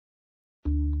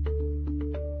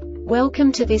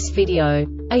Welcome to this video.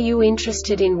 Are you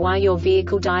interested in why your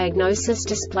vehicle diagnosis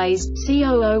displays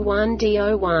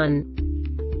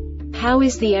C001D-01? How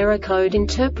is the error code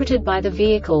interpreted by the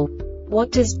vehicle?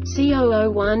 What does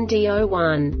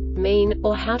C001D-01 mean,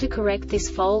 or how to correct this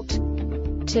fault?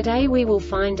 Today we will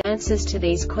find answers to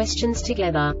these questions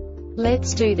together.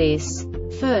 Let's do this.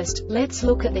 First, let's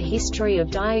look at the history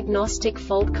of diagnostic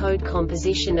fault code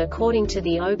composition according to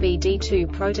the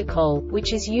OBD2 protocol,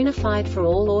 which is unified for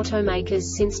all automakers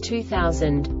since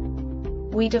 2000.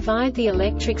 We divide the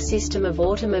electric system of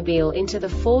automobile into the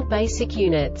four basic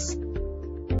units: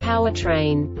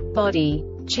 powertrain, body,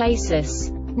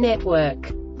 chassis,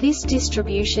 network. This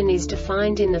distribution is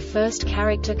defined in the first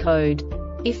character code.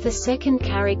 If the second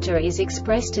character is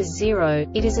expressed as 0,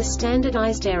 it is a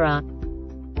standardized error.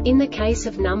 In the case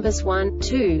of numbers 1,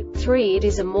 2, 3, it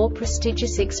is a more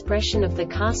prestigious expression of the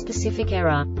car-specific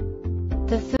error.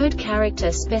 The third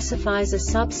character specifies a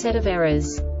subset of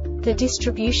errors. The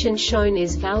distribution shown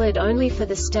is valid only for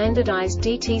the standardized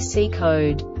DTC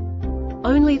code.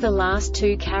 Only the last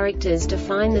two characters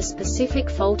define the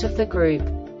specific fault of the group.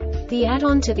 The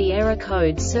add-on to the error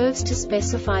code serves to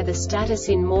specify the status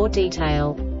in more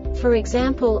detail. For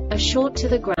example, a short to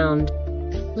the ground.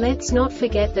 Let's not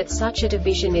forget that such a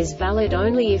division is valid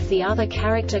only if the other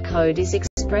character code is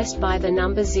expressed by the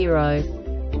number 0.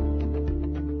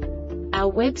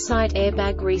 Our website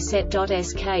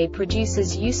airbagreset.sk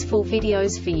produces useful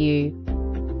videos for you.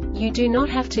 You do not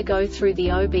have to go through the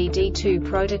OBD2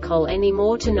 protocol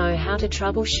anymore to know how to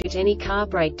troubleshoot any car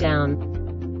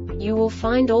breakdown. You will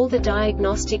find all the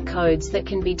diagnostic codes that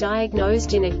can be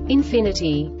diagnosed in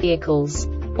Infinity vehicles.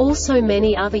 Also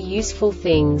many other useful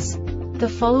things. The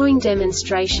following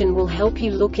demonstration will help you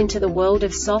look into the world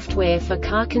of software for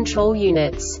car control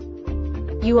units.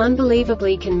 You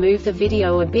unbelievably can move the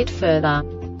video a bit further.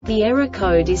 The error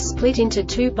code is split into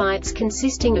 2 bytes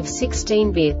consisting of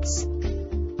 16 bits.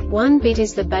 1 bit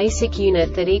is the basic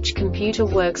unit that each computer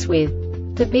works with.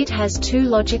 The bit has 2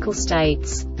 logical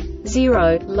states: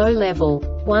 0, low level,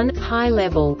 1, high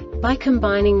level. By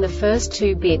combining the first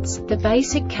 2 bits, the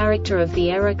basic character of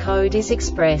the error code is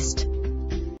expressed.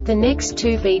 The next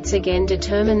 2 beats again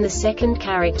determine the second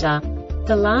character.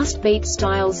 The last beat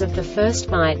styles of the first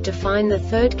byte define the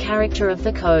third character of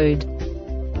the code.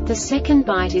 The second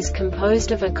byte is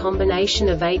composed of a combination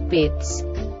of 8 bits.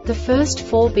 The first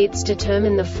 4 bits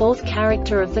determine the fourth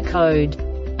character of the code.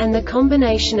 And the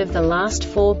combination of the last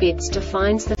 4 bits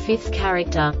defines the fifth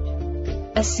character.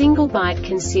 A single byte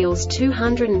conceals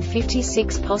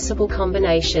 256 possible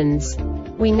combinations.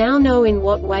 We now know in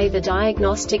what way the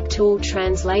diagnostic tool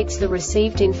translates the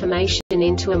received information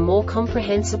into a more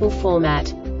comprehensible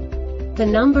format. The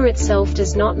number itself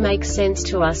does not make sense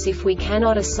to us if we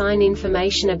cannot assign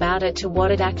information about it to what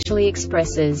it actually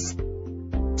expresses.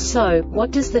 So,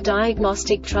 what does the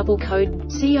Diagnostic Trouble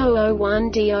Code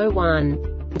C001D-01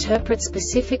 interpret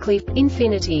specifically for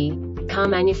Infinity car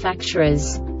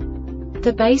manufacturers?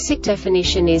 The basic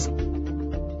definition is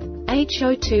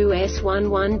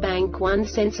S.r.o.the bank 1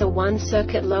 sensor 1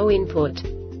 circuit low input.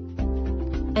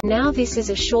 And now this is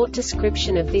a short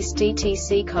description of this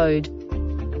DTC code.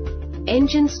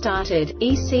 Engine started,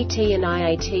 ECT and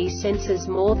IAT sensors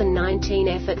more than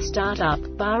 19F at startup,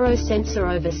 BARO sensor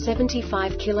over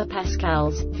 75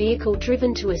 kilopascals, vehicle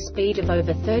driven to a speed of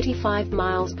over 35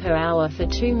 miles per hour for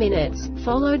 2 minutes,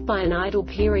 followed by an idle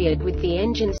period with the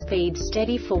engine speed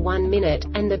steady for 1 minute,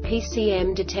 and the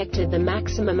PCM detected the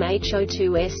maximum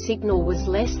HO2S signal was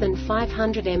less than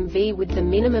 500 MV with the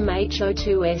minimum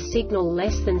HO2S signal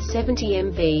less than 70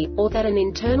 MV, or that an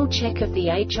internal check of the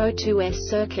HO2S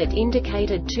circuit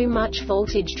indicated too much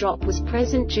voltage drop was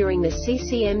present during the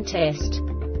CCM test.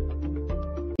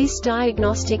 This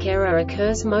diagnostic error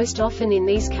occurs most often in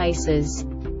these cases: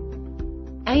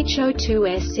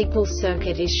 HO2S signal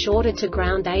circuit is shorted to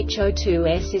ground,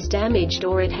 HO2S is damaged,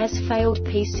 or it has failed,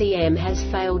 PCM has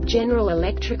failed. General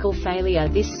electrical failure.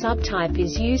 This subtype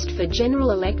is used for general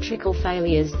electrical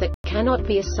failures that cannot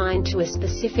be assigned to a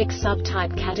specific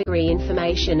subtype category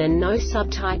information and no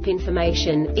subtype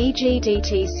information, e.g.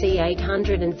 DTC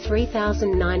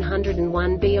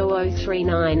 803,901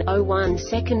 B0039-01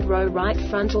 second row right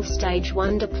frontal stage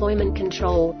 1 deployment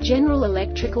control, general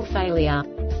electrical failure.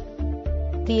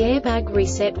 The Airbag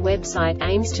Reset website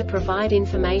aims to provide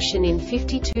information in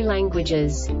 52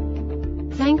 languages.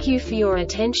 Thank you for your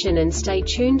attention and stay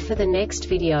tuned for the next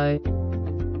video.